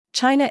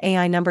China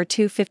AI number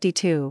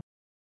 252.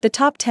 The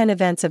Top 10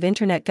 Events of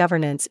Internet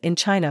Governance in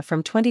China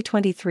from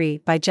 2023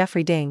 by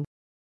Jeffrey Ding.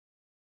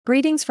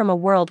 Greetings from a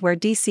world where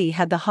DC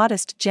had the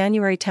hottest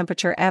January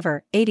temperature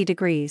ever, 80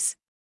 degrees.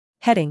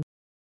 Heading: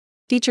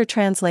 Feature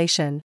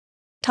Translation.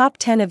 Top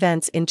 10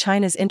 Events in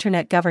China's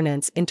Internet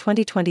Governance in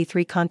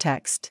 2023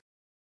 Context.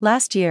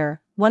 Last year,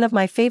 one of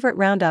my favorite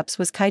roundups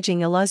was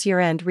ChinAI's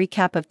year-end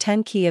recap of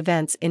 10 key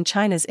events in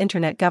China's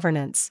Internet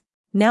governance.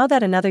 Now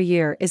that another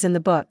year is in the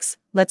books,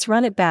 let's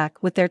run it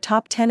back with their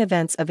top 10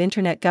 events of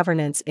Internet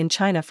governance in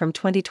China from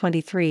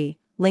 2023,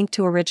 linked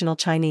to original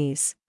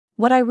Chinese.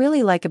 What I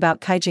really like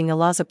about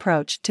ChinAI's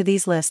approach to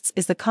these lists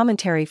is the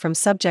commentary from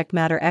subject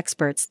matter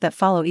experts that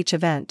follow each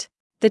event.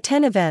 The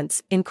 10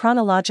 events, in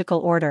chronological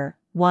order: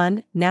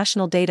 1.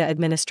 National Data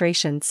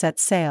Administration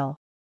sets sail.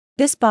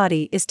 This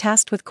body is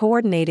tasked with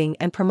coordinating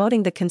and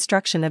promoting the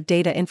construction of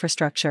data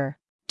infrastructure.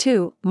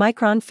 2.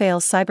 Micron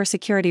fails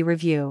cybersecurity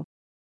review.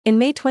 In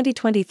May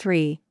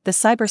 2023, the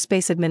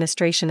Cyberspace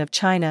Administration of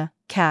China,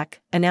 CAC,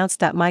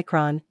 announced that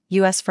Micron,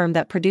 U.S. firm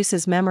that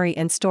produces memory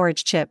and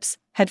storage chips,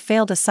 had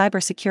failed a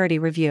cybersecurity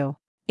review.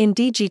 In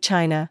DG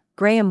China,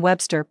 Graham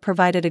Webster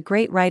provided a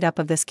great write-up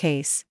of this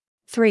case.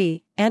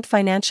 3. Ant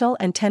Financial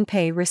and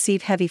Tenpay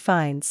receive heavy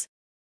fines.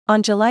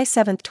 On July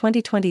 7,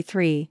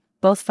 2023,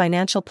 both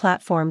financial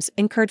platforms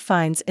incurred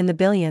fines in the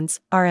billions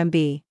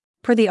RMB.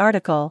 Per the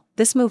article,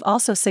 this move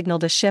also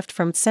signaled a shift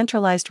from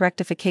centralized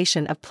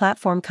rectification of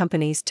platform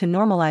companies to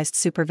normalized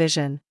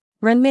supervision.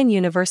 Renmin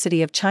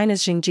University of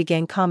China's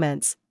Xingjigang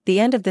comments, the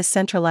end of this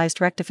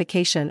centralized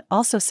rectification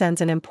also sends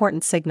an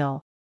important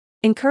signal.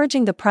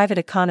 Encouraging the private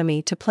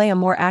economy to play a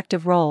more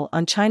active role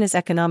on China's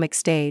economic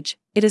stage,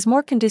 it is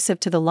more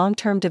conducive to the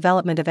long-term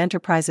development of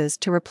enterprises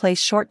to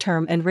replace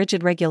short-term and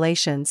rigid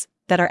regulations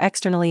that are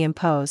externally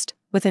imposed,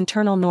 with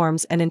internal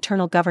norms and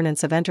internal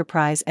governance of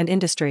enterprise and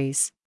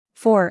industries.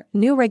 4.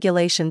 New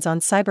regulations on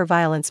cyber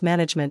violence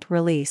management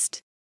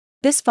released.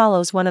 This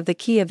follows one of the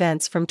key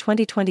events from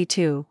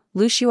 2022,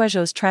 Liu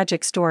Xuezhou's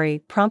tragic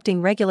story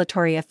prompting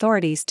regulatory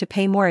authorities to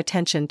pay more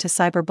attention to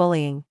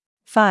cyberbullying.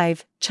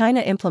 5.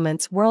 China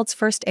implements world's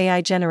first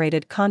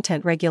AI-generated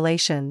content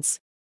regulations.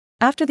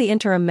 After the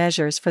interim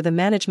measures for the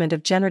management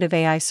of generative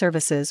AI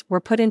services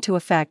were put into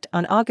effect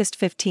on August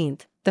 15,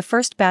 the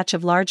first batch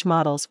of large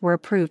models were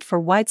approved for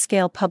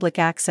wide-scale public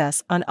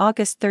access on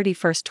August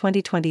 31,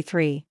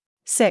 2023.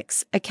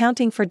 6.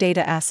 Accounting for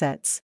data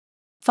assets.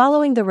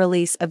 Following the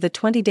release of the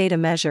 20 data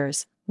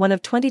measures, one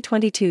of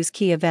 2022's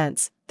key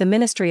events, the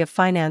Ministry of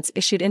Finance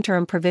issued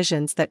interim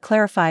provisions that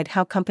clarified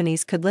how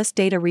companies could list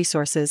data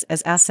resources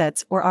as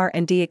assets or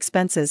R&D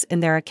expenses in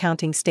their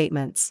accounting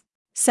statements.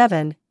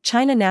 7.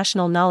 China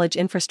National Knowledge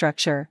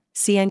Infrastructure,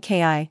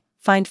 CNKI,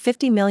 fined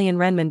 50 million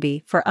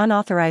renminbi for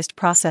unauthorized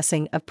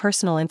processing of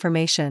personal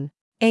information.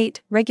 8.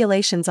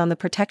 Regulations on the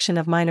protection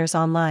of minors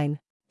online.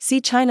 See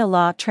China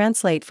Law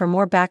Translate for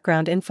more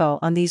background info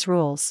on these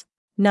rules.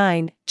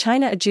 9.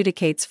 China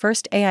adjudicates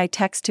first AI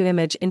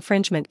text-to-image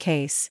infringement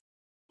case.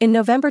 In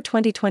November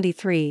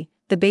 2023,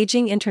 the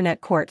Beijing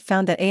Internet Court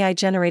found that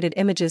AI-generated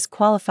images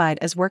qualified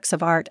as works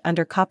of art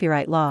under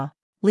copyright law.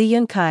 Li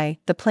Yunkai,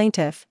 the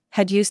plaintiff,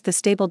 had used the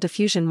Stable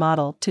Diffusion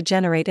model to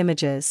generate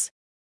images.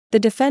 The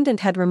defendant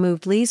had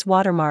removed Li's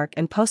watermark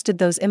and posted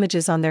those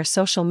images on their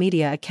social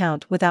media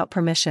account without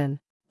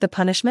permission. The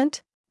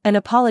punishment? An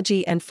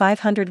apology and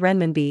 500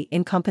 renminbi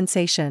in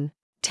compensation.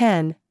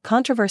 10.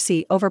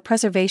 Controversy over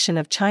preservation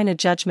of China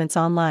judgments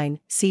online,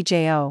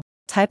 CJO.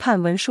 裁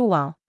判文书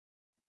网.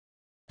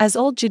 As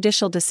old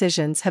judicial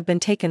decisions have been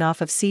taken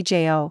off of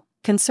CJO,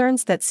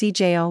 concerns that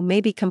CJO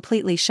may be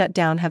completely shut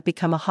down have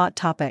become a hot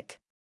topic.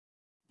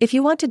 If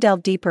you want to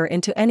delve deeper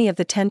into any of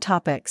the 10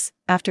 topics,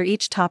 after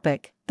each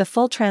topic, the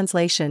full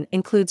translation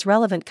includes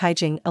relevant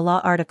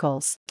ChinAI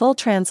articles. Full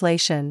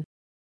translation.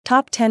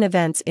 Top 10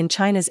 Events in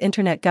China's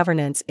Internet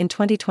Governance in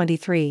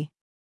 2023.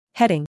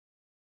 Heading: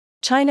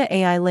 China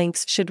AI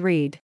links should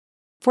read.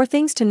 For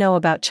things to know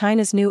about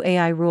China's new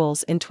AI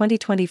rules in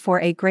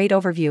 2024, a great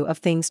overview of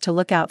things to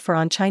look out for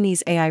on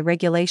Chinese AI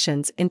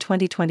regulations in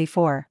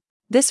 2024.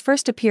 This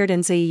first appeared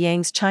in Zi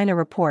Yang's China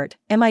Report,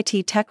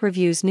 MIT Tech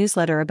Review's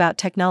newsletter about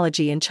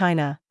technology in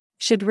China.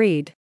 Should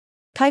read.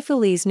 Kai-Fu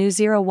Li's new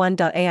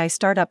 01.ai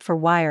startup for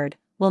Wired.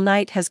 Will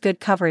Knight has good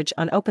coverage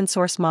on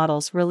open-source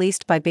models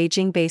released by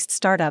Beijing-based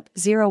startup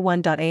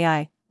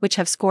 01.ai, which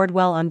have scored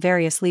well on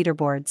various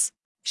leaderboards.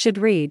 Should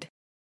read.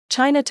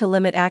 China to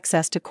limit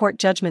access to court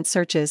judgment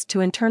searches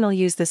to internal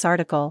use. This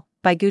article,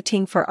 by Gu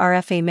Ting for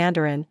RFA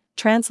Mandarin,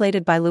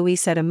 translated by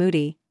Luis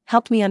Edamudi,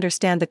 helped me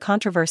understand the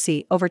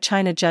controversy over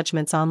China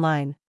judgments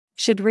online.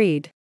 Should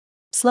read.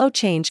 Slow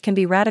change can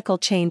be radical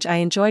change. I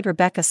enjoyed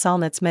Rebecca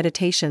Solnit's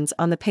Meditations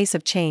on the Pace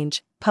of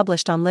Change,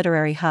 published on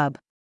Literary Hub.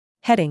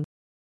 Heading: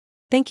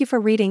 Thank you for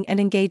reading and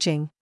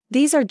engaging.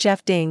 These are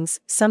Jeff Ding's,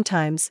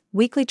 sometimes,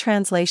 weekly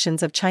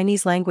translations of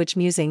Chinese language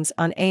musings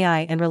on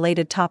AI and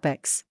related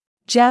topics.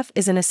 Jeff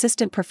is an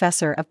assistant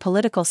professor of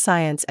political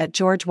science at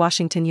George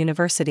Washington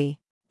University.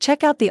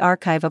 Check out the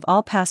archive of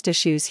all past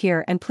issues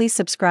here and please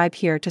subscribe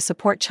here to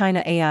support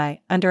China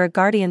AI under a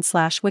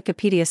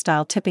Guardian/Wikipedia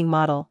style tipping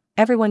model.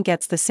 everyone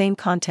gets the same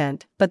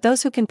content, but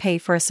those who can pay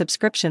for a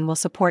subscription will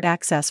support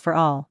access for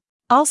all.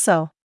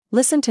 Also,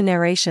 listen to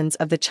narrations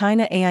of the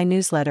China AI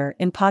newsletter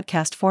in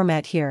podcast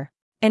format here.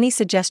 Any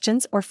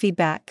suggestions or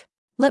feedback?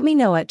 Let me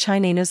know at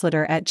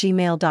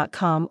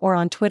chinanewsletter@gmail.com or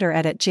on Twitter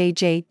at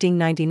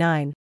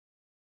 @jjding99.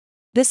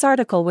 This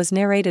article was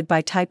narrated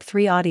by Type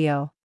 3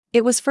 Audio.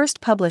 It was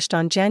first published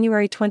on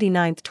January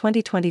 29,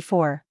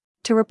 2024.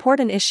 To report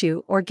an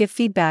issue or give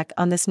feedback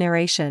on this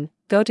narration,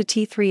 go to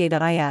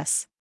t3a.is.